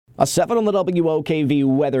A 7 on the WOKV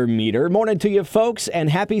weather meter. Morning to you, folks, and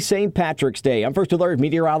happy St. Patrick's Day. I'm First Alert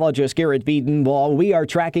meteorologist Garrett Bedenbaugh. We are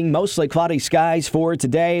tracking mostly cloudy skies for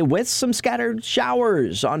today with some scattered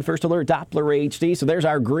showers on First Alert Doppler HD. So there's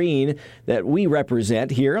our green that we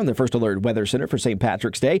represent here on the First Alert Weather Center for St.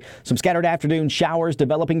 Patrick's Day. Some scattered afternoon showers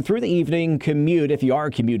developing through the evening commute. If you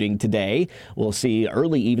are commuting today, we'll see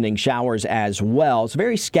early evening showers as well. It's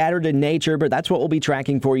very scattered in nature, but that's what we'll be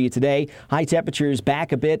tracking for you today. High temperatures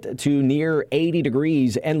back a bit to near 80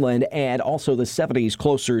 degrees inland and also the 70s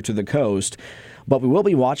closer to the coast. But we will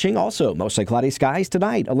be watching also mostly cloudy skies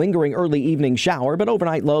tonight. A lingering early evening shower, but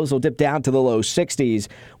overnight lows will dip down to the low 60s.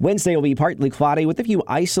 Wednesday will be partly cloudy with a few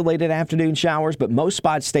isolated afternoon showers, but most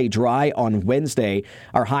spots stay dry on Wednesday.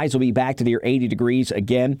 Our highs will be back to near 80 degrees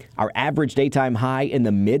again. Our average daytime high in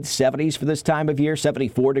the mid-70s for this time of year,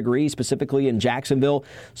 74 degrees specifically in Jacksonville.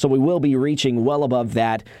 So we will be reaching well above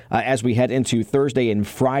that as we head into Thursday and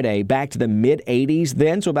Friday. Back to the mid-80s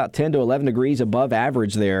then, so about 10 to 11 degrees above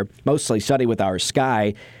average there. Mostly sunny with our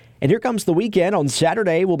sky. And here comes the weekend. On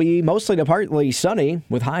Saturday will be mostly to partly sunny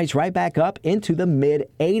with highs right back up into the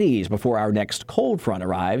mid-80s before our next cold front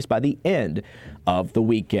arrives by the end of the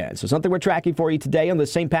weekend. So something we're tracking for you today on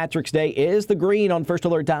this St. Patrick's Day is the green on First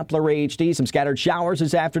Alert Doppler HD. Some scattered showers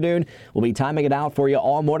this afternoon. We'll be timing it out for you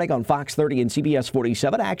all morning on Fox 30 and CBS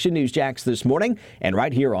 47 Action News Jacks this morning and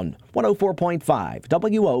right here on 104.5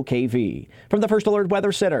 WOKV. From the First Alert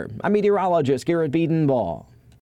Weather Center, I'm meteorologist Garrett Bedenbaugh.